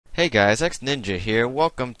Hey guys, xninja here.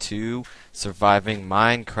 Welcome to Surviving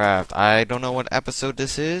Minecraft. I don't know what episode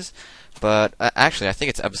this is, but actually I think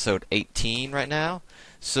it's episode 18 right now.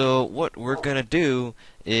 So what we're gonna do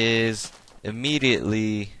is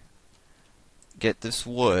immediately get this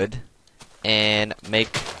wood and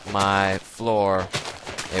make my floor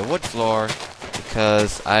a wood floor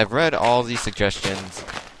because I've read all these suggestions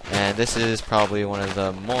and this is probably one of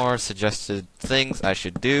the more suggested things I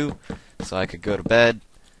should do so I could go to bed.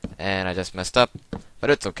 And I just messed up, but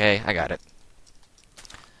it's okay, I got it.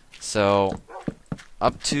 So,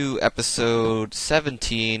 up to episode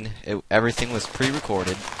 17, everything was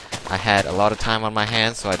pre-recorded. I had a lot of time on my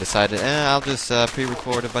hands, so I decided, I'll just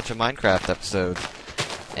pre-record a bunch of Minecraft episodes.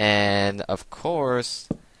 And, of course,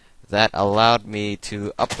 that allowed me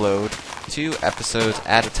to upload 2 episodes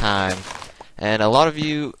at a time. And a lot of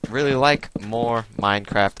you really like more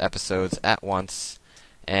Minecraft episodes at once.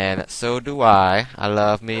 And so do I. I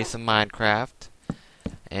love me some Minecraft.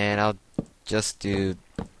 And I'll just do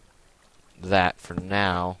that for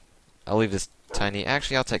now. I'll leave this tiny...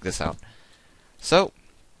 Actually, I'll take this out. So,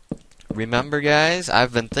 remember guys,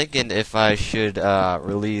 I've been thinking if I should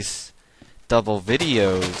release double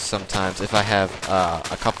videos sometimes. If I have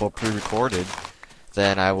a couple pre-recorded,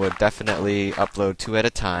 then I would definitely upload 2 at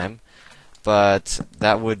a time. But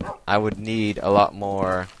I would need a lot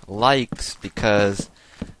more likes because...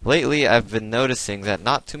 lately, I've been noticing that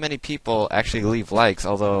not too many people actually leave likes,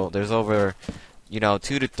 although there's over, 200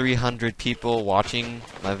 to 300 people watching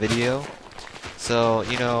my video. So,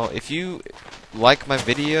 if you like my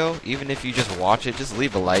video, even if you just watch it, just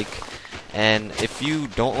leave a like. And if you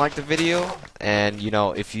don't like the video, and,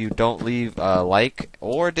 if you don't leave a like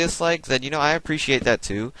or dislike, then, I appreciate that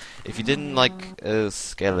too. If you didn't like,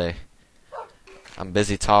 Skele. I'm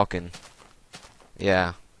busy talking.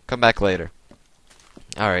 Yeah, come back later.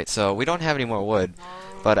 Alright, so we don't have any more wood,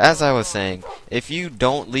 but as I was saying, if you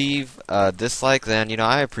don't leave a dislike, then,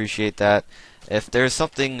 I appreciate that. If there's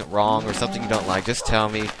something wrong or something you don't like, just tell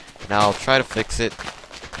me, and I'll try to fix it.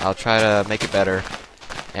 I'll try to make it better,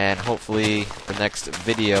 and hopefully the next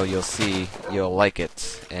video you'll like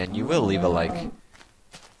it, and you will leave a like.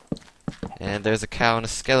 And there's a cow and a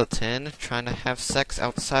skeleton trying to have sex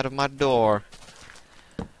outside of my door.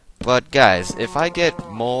 But guys, if I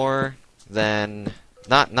get more than...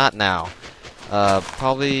 Not now.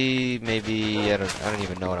 Probably, maybe, I don't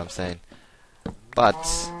even know what I'm saying. But,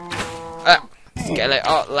 Skelly,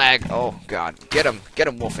 oh, lag, oh, God. Get him,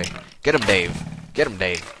 Wolfie. Get him, Dave.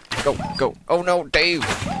 Go. Oh, no, Dave.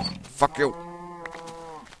 Fuck you.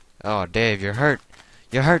 Oh, Dave, you're hurt.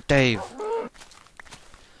 You're hurt, Dave.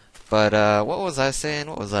 But, what was I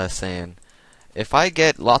saying? If I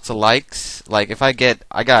get lots of likes, like, if I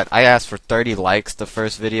asked for 30 likes the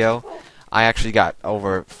first video, I actually got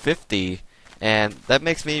over 50, and that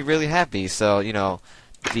makes me really happy. So,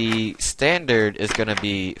 the standard is going to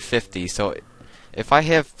be 50. So, if I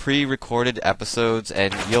have pre-recorded episodes,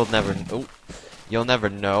 and you'll never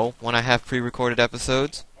know when I have pre-recorded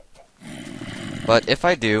episodes. But if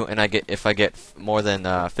I do, and if I get more than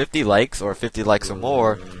 50 likes or 50 likes or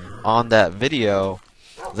more on that video,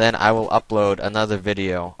 then I will upload another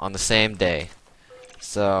video on the same day.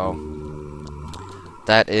 So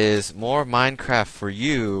that is more Minecraft for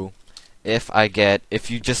you if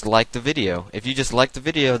you just like the video. If you just like the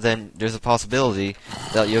video, then there's a possibility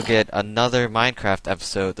that you'll get another Minecraft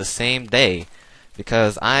episode the same day.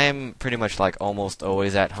 Because I'm pretty much like almost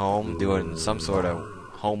always at home doing some sort of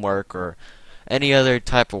homework or any other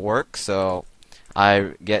type of work. So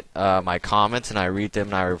I get my comments and I read them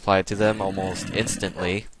and I reply to them almost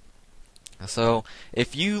instantly. So,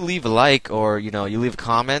 if you leave a like or, you leave a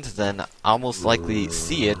comment, then I'll most likely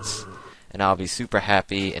see it, and I'll be super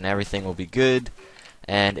happy, and everything will be good.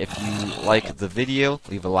 And if you like the video,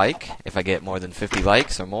 leave a like. If I get more than 50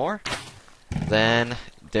 likes or more, then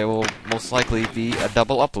there will most likely be a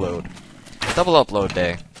double upload. Double upload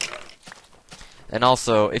day. And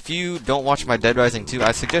also, if you don't watch my Dead Rising 2,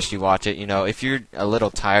 I suggest you watch it. If you're a little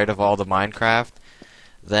tired of all the Minecraft,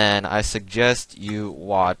 then I suggest you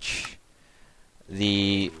watch...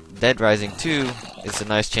 the Dead Rising 2 is a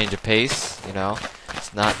nice change of pace,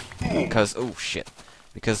 It's not because... oh, shit.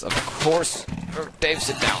 Because, of course... oh, Dave,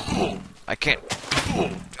 sit down. I can't...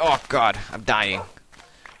 oh, God. I'm dying.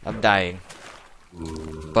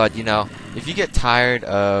 But, if you get tired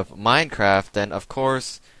of Minecraft, then, of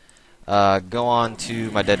course, go on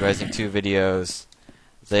to my Dead Rising 2 videos.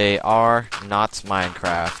 They are not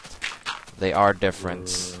Minecraft. They are different.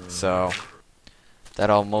 So...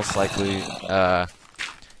 that'll most likely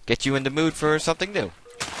get you in the mood for something new.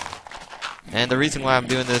 And the reason why I'm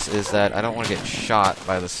doing this is that I don't want to get shot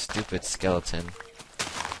by the stupid skeleton.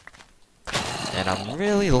 And I'm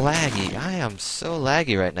really laggy. I am so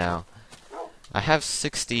laggy right now. I have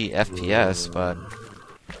 60 FPS, but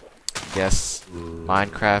I guess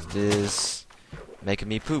Minecraft is making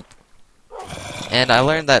me poop. And I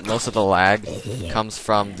learned that most of the lag comes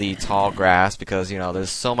from the tall grass because, you know, there's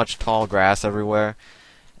so much tall grass everywhere,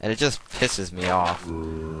 and it just pisses me off.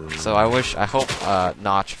 So I hope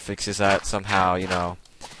Notch fixes that somehow, you know,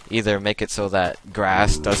 either make it so that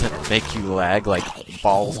grass doesn't make you lag like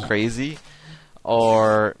balls crazy,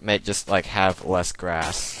 or make just like have less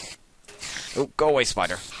grass. Oh, go away,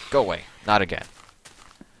 spider. Go away. Not again.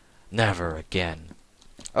 Never again.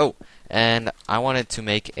 Oh, and I wanted to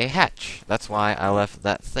make a hatch. That's why I left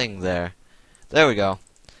that thing there. There we go.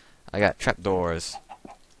 I got trapdoors.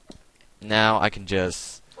 Now I can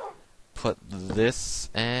just put this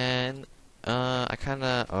and I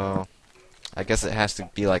guess it has to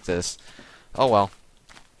be like this. Oh well.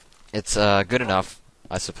 It's good enough,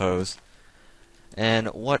 I suppose. And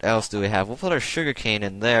what else do we have? We'll put our sugarcane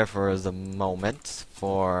in there for the moment.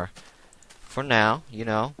 For now, you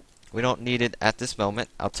know. We don't need it at this moment.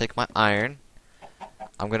 I'll take my iron.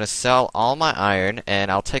 I'm gonna sell all my iron,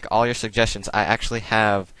 and I'll take all your suggestions. I actually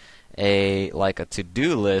have a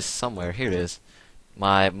to-do list somewhere. Here it is.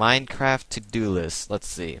 My Minecraft to-do list. Let's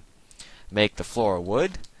see. Make the floor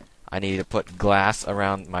wood. I need to put glass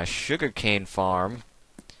around my sugarcane farm,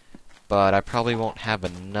 but I probably won't have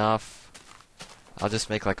enough. I'll just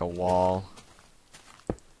make like a wall.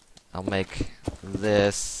 I'll make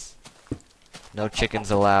this. No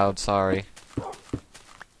chickens allowed, sorry.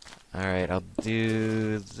 Alright, I'll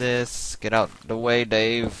do this. Get out the way,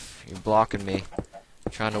 Dave. You're blocking me.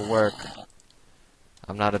 I'm trying to work.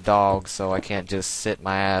 I'm not a dog, so I can't just sit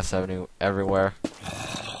my ass everywhere.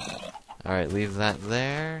 Alright, leave that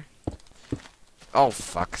there. Oh,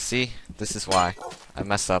 fuck. See? This is why I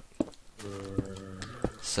mess up.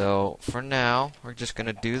 So, for now, we're just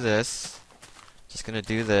gonna do this. Just gonna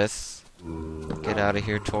do this. Get out of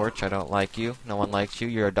here, Torch. I don't like you. No one likes you.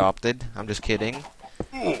 You're adopted. I'm just kidding.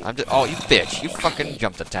 Oh, you bitch. You fucking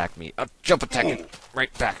jumped attack me. Jump attack you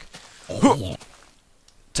right back.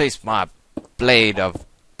 Taste my blade of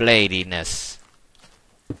bladiness.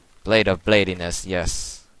 Blade of bladiness,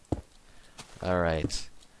 yes. Alright.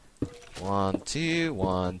 1, 2,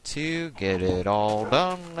 1, 2. Get it all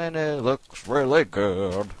done, and it looks really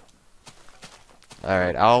good.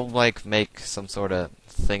 Alright, I'll make some sort of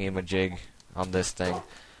thingy-majig on this thing.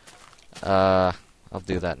 I'll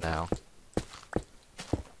do that now.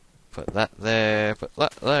 Put that there, put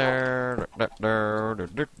that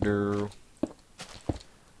there.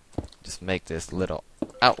 Just make this little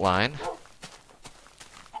outline.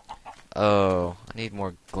 Oh, I need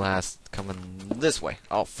more glass coming this way.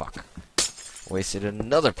 Oh, fuck. Wasted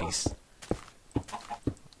another piece.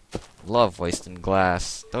 Love wasting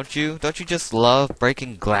glass. Don't you just love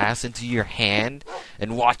breaking glass into your hand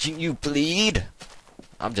and watching you bleed?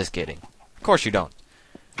 I'm just kidding. Of course you don't.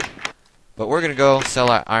 But we're gonna go sell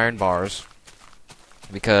our iron bars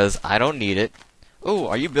because I don't need it. Ooh,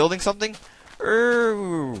 are you building something?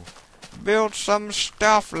 Ooh, build some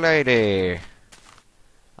stuff, lady.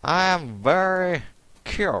 I am very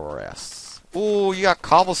curious. Ooh, you got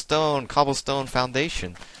cobblestone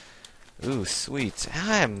foundation. Ooh, sweet.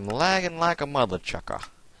 I'm lagging like a mother chucker.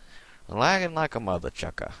 Lagging like a mother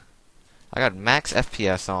chucker. I got max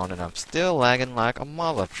FPS on, and I'm still lagging like a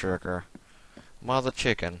mother chucker. Mother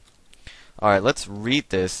chicken. Alright, let's read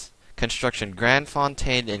this. Construction Grand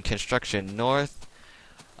Fontaine in construction north.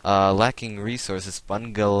 Lacking resources.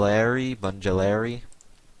 Bungaleri.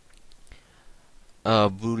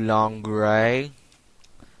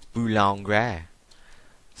 Boulangre.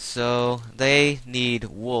 So, they need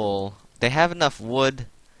wool. They have enough wood.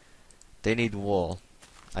 They need wool.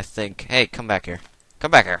 I think. Hey, come back here.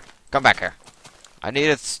 Come back here. Come back here. I need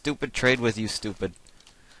a stupid trade with you, stupid.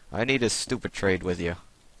 I need a stupid trade with you.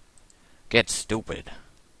 Get stupid.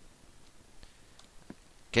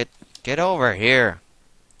 Get over here.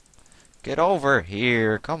 Get over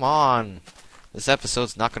here. Come on. This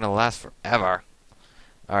episode's not gonna last forever.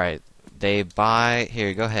 Alright. They buy...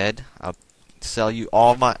 Here, go ahead. I'll sell you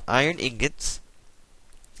all my iron ingots.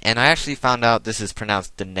 And I actually found out this is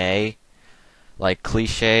pronounced Danae. Like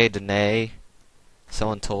cliche, Danae.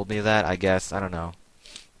 Someone told me that, I guess. I don't know.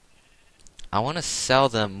 I want to sell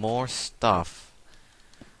them more stuff.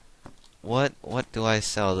 What do I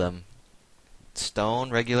sell them? Stone?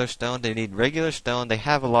 Regular stone? They need regular stone. They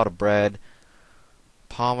have a lot of bread.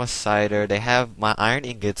 Palma cider. They have my iron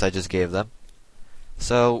ingots I just gave them.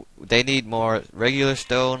 So, they need more regular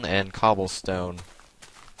stone and cobblestone.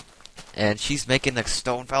 And she's making a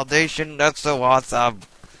stone foundation. That's so awesome.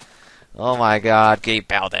 Oh my god. Keep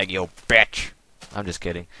building, you bitch. I'm just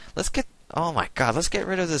kidding. Let's get... Oh my god, let's get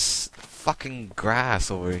rid of this fucking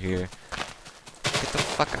grass over here. Get the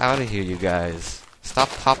fuck out of here, you guys. Stop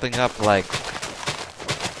popping up like...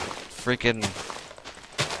 freaking...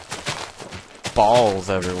 balls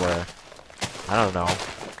everywhere. I don't know.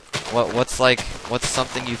 What's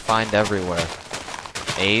something you find everywhere?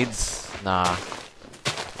 AIDS? Nah.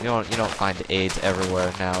 You don't find AIDS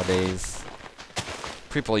everywhere nowadays.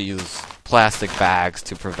 People use plastic bags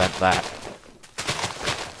to prevent that.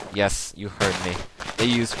 Yes, you heard me. They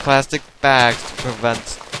use plastic bags to prevent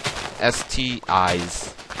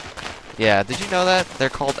STIs. Yeah, did you know that? They're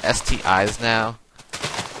called STIs now.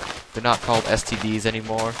 They're not called STDs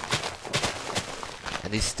anymore.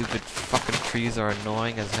 And these stupid fucking trees are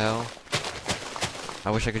annoying as hell.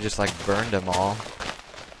 I wish I could just, like, burn them all.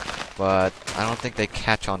 But I don't think they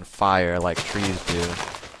catch on fire like trees do.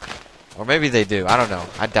 Or maybe they do. I don't know.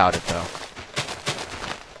 I doubt it, though.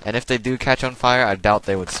 And if they do catch on fire, I doubt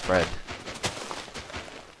they would spread.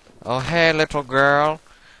 Oh, hey, little girl.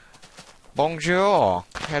 Bonjour.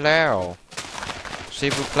 Hello. S'il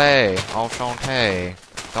vous plaît. Enchanté.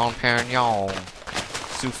 Don Perignon.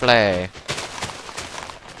 Soufflé.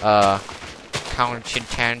 I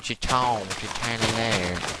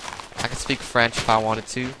could speak French if I wanted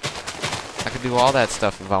to. I could do all that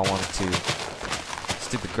stuff if I wanted to.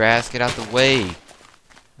 Stupid grass, get out the way.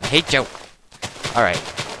 I hate you. Alright.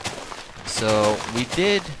 So, we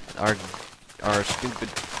did our stupid...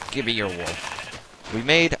 Give me your wool. We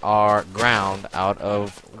made our ground out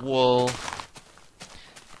of wool.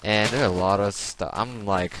 And there's a lot of stuff.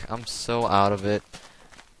 I'm so out of it.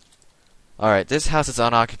 Alright, this house is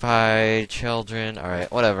unoccupied. Children.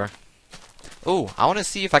 Alright, whatever. Ooh, I want to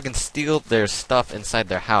see if I can steal their stuff inside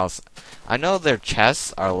their house. I know their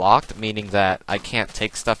chests are locked, meaning that I can't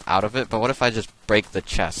take stuff out of it, but what if I just break the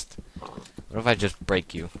chest? What if I just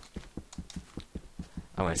break you?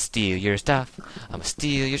 I'm gonna steal your stuff. I'm gonna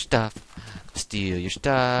steal your stuff. Steal your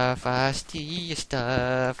stuff. I steal your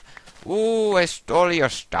stuff. Ooh, I stole your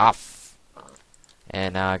stuff.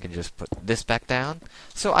 And now I can just put this back down.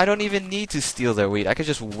 So I don't even need to steal their wheat. I could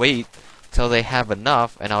just wait till they have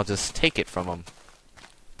enough, and I'll just take it from them.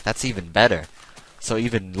 That's even better. So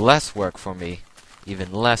even less work for me.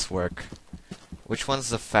 Even less work. Which one's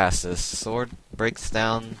the fastest? Sword breaks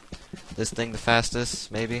down this thing the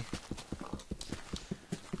fastest, maybe?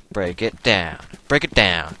 Break it down. Break it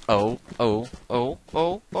down. Oh, oh, oh,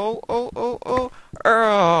 oh, oh, oh, oh, oh,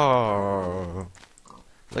 oh.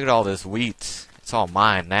 Look at all this wheat. It's all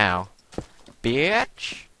mine now.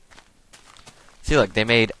 Bitch. See, look,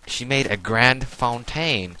 she made a grand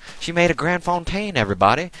fontaine. She made a grand fontaine,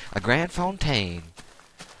 everybody. A grand fontaine.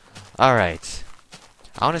 Alright.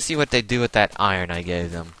 I want to see what they do with that iron I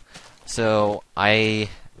gave them. So, I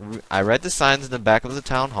read the signs in the back of the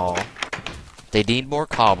town hall. They need more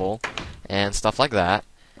cobble and stuff like that.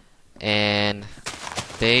 And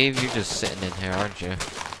Dave, you're just sitting in here, aren't you?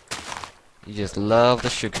 You just love the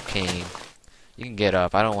sugar cane. You can get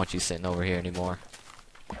up. I don't want you sitting over here anymore.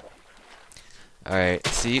 Alright,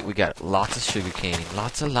 see, we got lots of sugar cane.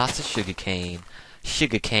 Lots of sugar cane.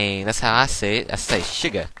 Sugar cane. That's how I say it. I say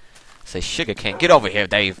sugar. I say sugar cane. Get over here,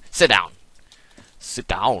 Dave. Sit down. Sit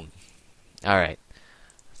down. Alright.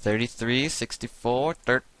 33, 64,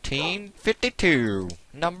 13, 52.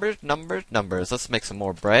 Numbers, numbers, numbers. Let's make some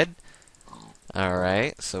more bread.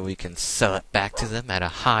 Alright, so we can sell it back to them at a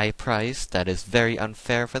high price. That is very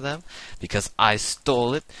unfair for them, because I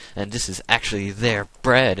stole it, and this is actually their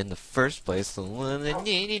bread in the first place.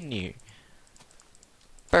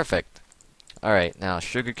 Perfect. Alright, now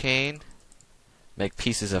sugarcane. Make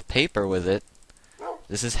pieces of paper with it.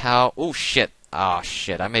 This is how... Oh, shit. Oh,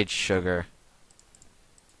 shit. I made sugar.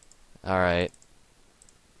 Alright.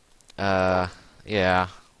 Yeah.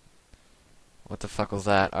 What the fuck was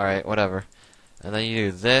that? Alright, whatever. And then you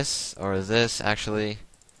do this, or this, actually.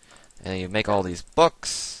 And you make all these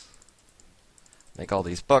books. Make all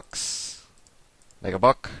these books. Make a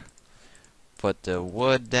book. Put the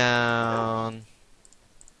wood down.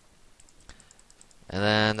 And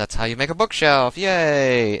then that's how you make a bookshelf.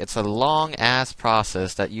 Yay! It's a long-ass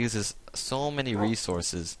process that uses so many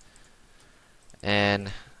resources. And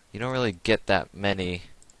you don't really get that many.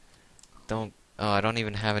 Oh, I don't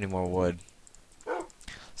even have any more wood.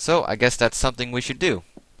 So, I guess that's something we should do.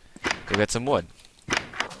 Go get some wood.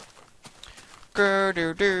 Chopping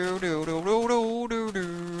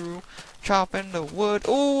the wood.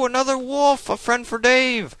 Oh, another wolf! A friend for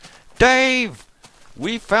Dave! Dave!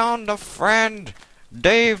 We found a friend!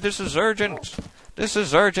 Dave, this is urgent! This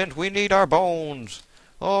is urgent! We need our bones!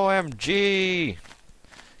 OMG!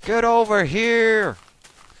 Get over here!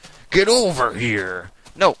 Get over here!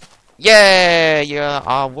 No! Yeah, you're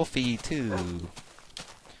a wolfie too.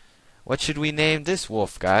 What should we name this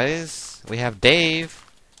wolf, guys? We have Dave.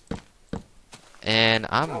 And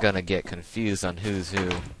I'm gonna get confused on who's who.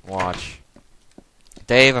 Watch.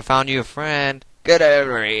 Dave, I found you a friend. Get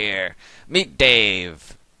over here. Meet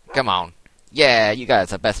Dave. Come on. Yeah, you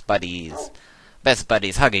guys are best buddies. Best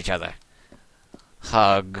buddies, hug each other.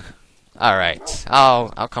 Hug. Alright. I'll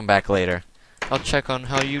come back later. I'll check on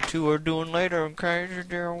how you two are doing later, okay?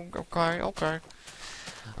 Okay.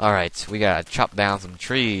 Alright, we gotta chop down some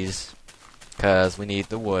trees. 'Cause we need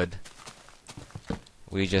the wood.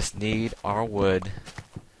 We just need our wood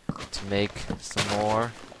to make some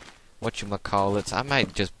more whatchamacallits. I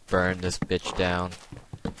might just burn this bitch down.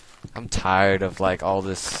 I'm tired of like all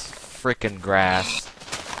this frickin' grass.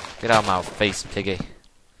 Get out of my face, piggy.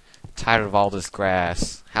 Tired of all this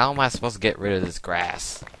grass. How am I supposed to get rid of this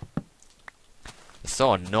grass? It's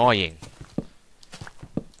so annoying.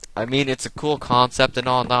 I mean, it's a cool concept and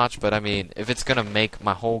all notch, but I mean, if it's gonna make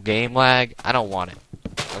my whole game lag, I don't want it.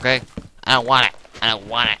 Okay? I don't want it. I don't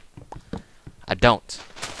want it. I don't.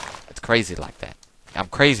 It's crazy like that. I'm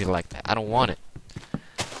crazy like that. I don't want it.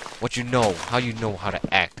 What you know? How you know how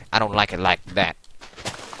to act? I don't like it like that.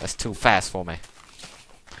 That's too fast for me.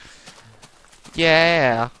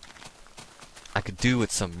 Yeah. I could do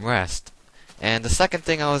with some rest. And the second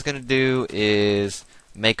thing I was gonna do is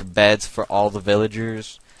make beds for all the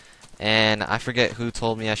villagers. And I forget who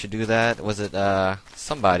told me I should do that. Was it,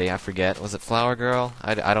 somebody? I forget. Was it Flower Girl?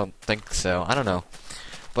 I don't think so. I don't know.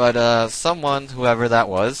 But, someone, whoever that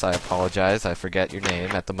was, I apologize, I forget your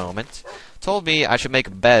name at the moment, told me I should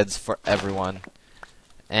make beds for everyone.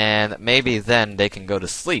 And maybe then they can go to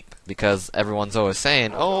sleep, because everyone's always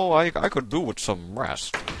saying, oh, I could do with some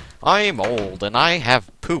rest. I'm old, and I have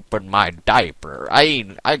poop in my diaper.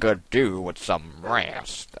 I could do with some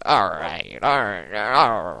rest. Alright.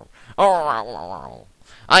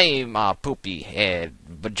 I'm a poopy head,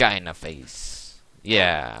 vagina face.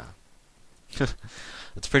 Yeah.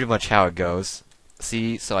 That's pretty much how it goes.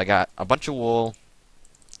 See, so I got a bunch of wool.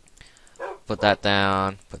 Put that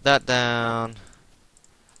down. Put that down.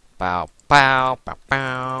 Bow, bow, bow,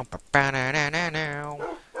 bow, bow, bow,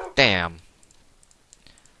 damn.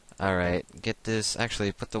 Alright, get this.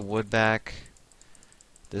 Actually, put the wood back.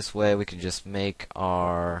 This way we can just make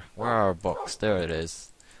our... Where are our books? There it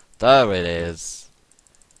is. There it is.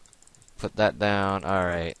 Put that down.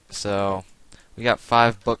 Alright, so we got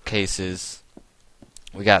 5 bookcases.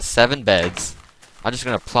 We got 7 beds. I'm just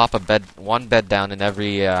gonna plop one bed down in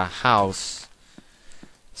every house.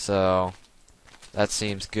 So that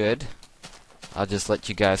seems good. I'll just let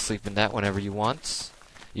you guys sleep in that whenever you want.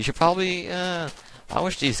 You should probably, I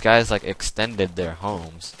wish these guys like extended their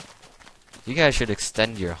homes. You guys should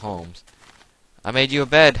extend your homes. I made you a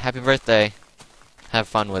bed. Happy birthday. Have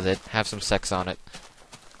fun with it. Have some sex on it.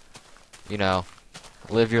 You know,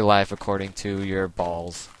 live your life according to your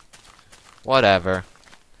balls. Whatever.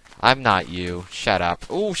 I'm not you. Shut up.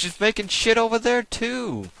 Ooh, she's making shit over there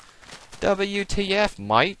too. WTF,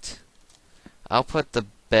 mate. I'll put the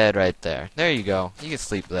bed right there. There you go. You can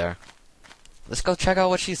sleep there. Let's go check out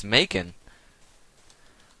what she's making.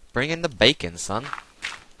 Bring in the bacon, son.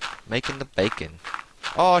 Making the bacon.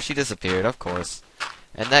 Oh, she disappeared, of course.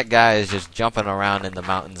 And that guy is just jumping around in the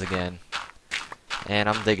mountains again. And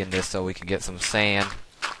I'm digging this so we can get some sand.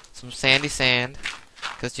 Some sandy sand.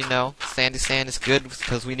 Because, you know, sandy sand is good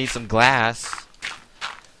because we need some glass.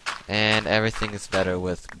 And everything is better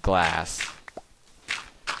with glass.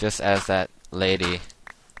 Just as that lady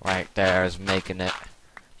right there is making it.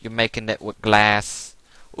 You're making it with glass.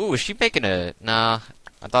 Ooh, is she making a... Nah,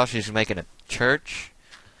 I thought she was making a church.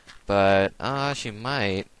 But, she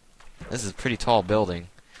might. This is a pretty tall building.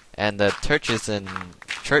 And the churches and...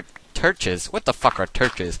 Churches? What the fuck are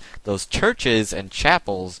churches? Those churches and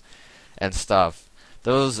chapels and stuff.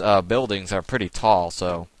 Those, buildings are pretty tall,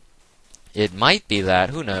 so... It might be that.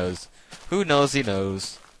 Who knows? Who knows he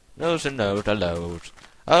knows. Knows and knows the knows.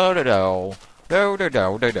 Oh, do do.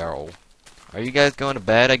 Are you guys going to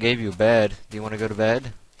bed? I gave you a bed. Do you want to go to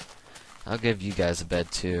bed? I'll give you guys a bed,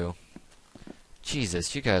 too.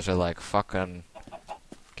 Jesus, you guys are like fucking...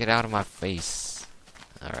 Get out of my face.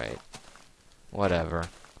 Alright. Whatever.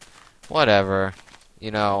 Whatever. You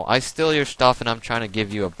know, I steal your stuff and I'm trying to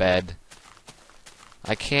give you a bed.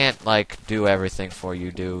 I can't, like, do everything for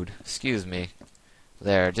you, dude. Excuse me.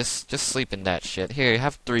 There, just sleep in that shit. Here, you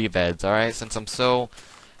have 3 beds, alright? Since I'm so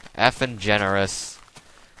effing generous,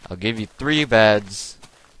 I'll give you 3 beds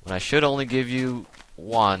when I should only give you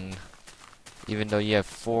 1. Even though you have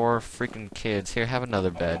 4 freaking kids. Here, have another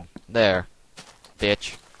bed. There.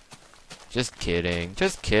 Bitch. Just kidding.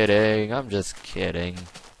 Just kidding. I'm just kidding.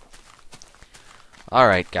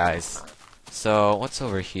 Alright, guys. So, what's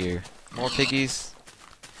over here? More piggies?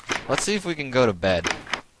 Let's see if we can go to bed.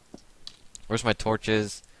 Where's my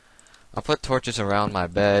torches? I'll put torches around my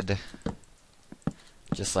bed.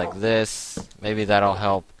 Just like this. Maybe that'll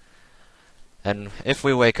help. And if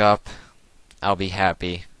we wake up, I'll be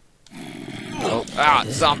happy. Oh,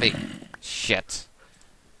 zombie! Shit.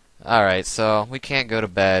 Alright, so we can't go to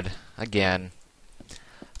bed again.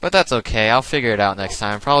 But that's okay, I'll figure it out next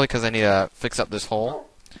time. Probably because I need to fix up this hole.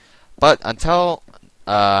 But until,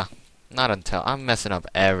 not until, I'm messing up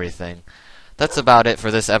everything. That's about it for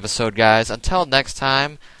this episode, guys. Until next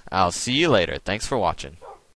time, I'll see you later. Thanks for watching.